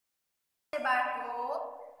બાળકો,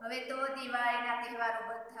 હવે તો દિવાળીના તહેવારો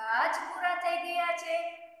બધા જ પૂરા થઈ ગયા છે।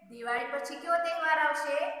 દિવાળી પછી કયો તહેવાર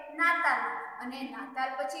આવશે? નાતાલનો। અને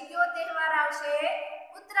નાતાલ પછી કયો તહેવાર આવશે?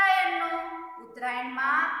 ઉત્તરાયણનો।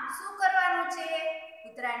 ઉત્તરાયણમાં શું કરવાનું છે?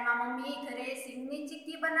 ઉત્તરાયણમાં મમ્મી ઘરે સિંગની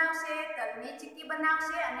ચીક્કી બનાવશે, તલની ચીક્કી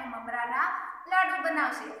બનાવશે અને મમરાના લાડુ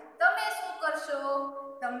બનાવશે। તમે શું કરશો?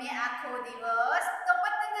 તમે આખો દિવસ તો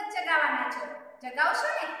પતંગ જ ચગાવવાના છો। ચગાવશો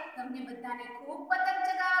ને? તમને બધાને ખૂબ પતંગ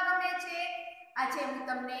ચગાવવા ગમે છે। આજે હું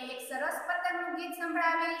તમને એક સરસ પતંગનું ગીત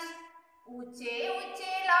સંભળાવીશ। ઊંચે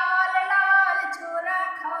ઊંચે લાલ લાલ છોરા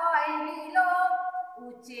ખાય લીલો,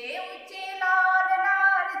 ઊંચે ઊંચે લાલ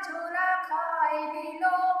લાલ છોરા ખાય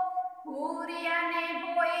લીલો, ભૂરિયાને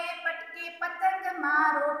ભોએ પટકે પતંગ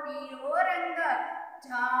મારો પીળો રંગ,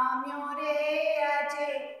 જામ્યો રે આજે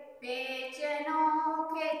પેચનો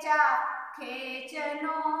ખેંચા,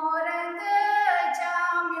 ખેંચનો રંગ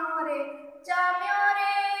જામ્યો રે, જામ્યો રે।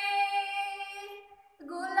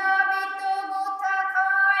 ગુલાબી તો ગોથા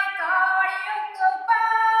ખાય, કાળિયો તો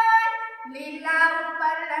પાય, લીલા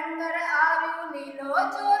ઉપર લંગર આવ્યું લીલો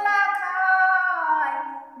ચોલા ખાય,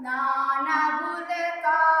 નાના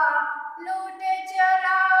ભૂલકા લૂંટ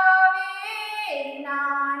ચલાવે,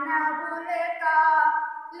 નાના ભૂલકા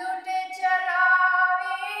લૂંટ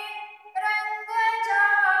ચલાવે, રંગ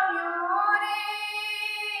જામ્યો રે,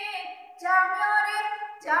 જામ્યો રે,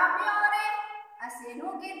 જામ્યો રે। આ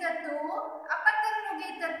શેનું ગીત હતું? આ પતંગનું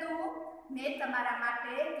ગીત હતું। મેં તમારા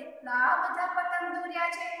માટે કેટલા બધા પતંગ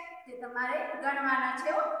દોર્યા છે તે તમારે ગણવાના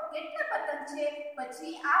છે। કેટલા પતંગ છે?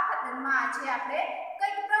 પછી આ પતંગમાં આજે આપણે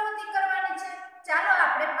કઈક પ્રવૃત્તિ કરવાની છે। ચાલો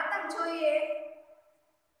આપણે પતંગ જોઈએ।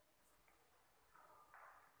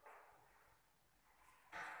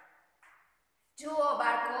 જુઓ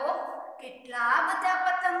બાળકો, કેટલા બધા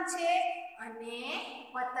પતંગ છે અને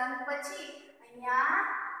પતંગ પછી અહીંયા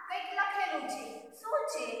કંઈક લખેલું છે। શું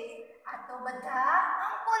છે? આ તો બધા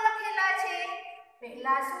અંકો લખેલા છે।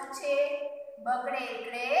 પહેલા શું છે? બગડે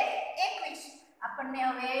એકડે 21। આપણને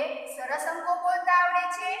હવે સરસ અંકો બોલતા આવડે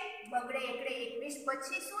છે। બગડે એકડે 21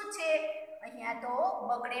 પછી શું છે? અહીંયા તો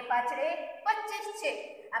બગડે પાછળે 25 છે।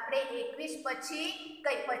 આપણે 21 પછી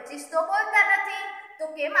કઈ 25 તો બોલતા નથી, તો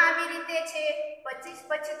કેમ આવી રીતે છે? 25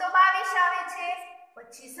 પછી તો 22 આવે છે,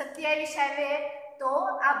 પછી 27 આવે, તો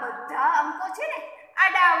આ બધા અંકો છે ને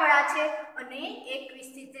આડાઅવળા છે અને 21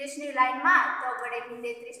 થી 30 ની લાઈનમાં તગડે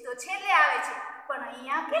મીંડે 30 તો છેલ્લે આવે છે, પણ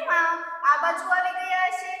અહીંયા કેમ આ બાજુ આવી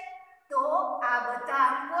ગયા છે? તો આ બધા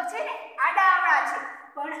અંકો છે ને આડાઅવળા છે,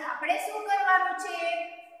 પણ આપણે શું કરવાનું છે?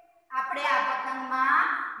 આપણે આ પતંગમાં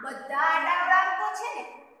બધા આડાઅવળા અંકો છે ને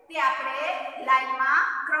તે આપણે લાઈનમાં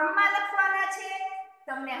ક્રમમાં લખવાના છે।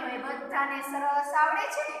 તમને હવે બધાને સરસ આવડે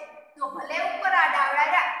છે ને? તો ભલે ઉપર આડાઅવળા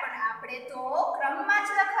રહ્યા, પણ આપણે તો ક્રમમાં જ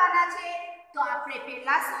લખવાના છે। તો આપણે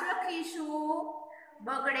પહેલા શું લખીશું?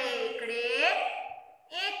 બગડે એકડે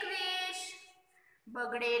 21,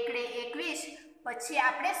 બગડે એકડે 21 પછી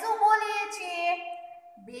આપણે શું બોલીએ છીએ?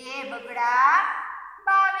 2 બગડા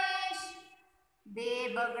 22, 2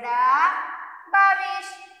 બગડા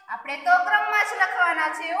 22। આપણે તો ક્રમમાં જ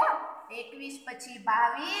લખવાના છે। 21 પછી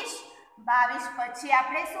 22, 22 પછી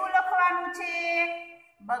આપણે શું લખવાનું છે?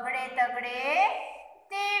 બગડે તગડે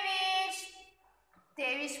 23,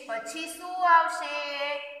 23 પછી શું આવશે?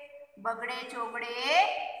 બગડે ચોગડે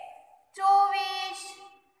 24,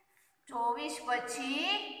 24 પછી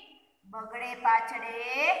બગડે પાછળે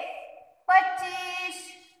 25,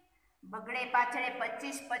 બગડે પાછળે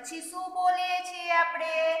 25 પછી શું બોલીએ છીએ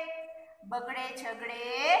આપણે? બગડે છગડે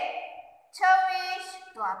 26,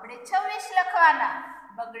 તો આપણે 26 લખવાના।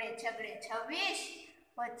 બગડે છગડે 26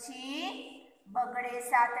 પછી બગડે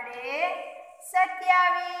સાતડે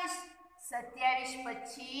 27, 27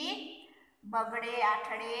 પછી બગડે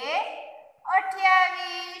આઠડે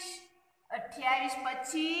 28, 28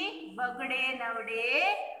 પછી બગડે નવડે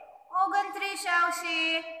 29 આવશે।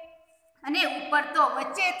 અને ઉપર તો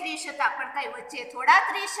વચ્ચે 30 હતા, પણ કઈ વચ્ચે થોડા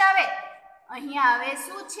 30 આવે। અહીંયા હવે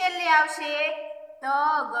શું છેલ્લે આવશે?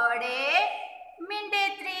 તગડે મીંડે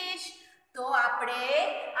 30। તો આપણે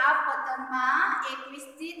આ પતંગમાં 21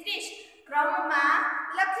 થી 30 ક્રમમાં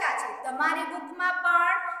લખ્યા છે। તમારી બુકમાં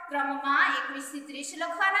પણ ક્રમમાં 21 થી 30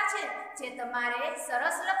 લખવાના છે, જે તમારે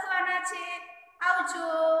સરસ લખવાના છે। આવજો।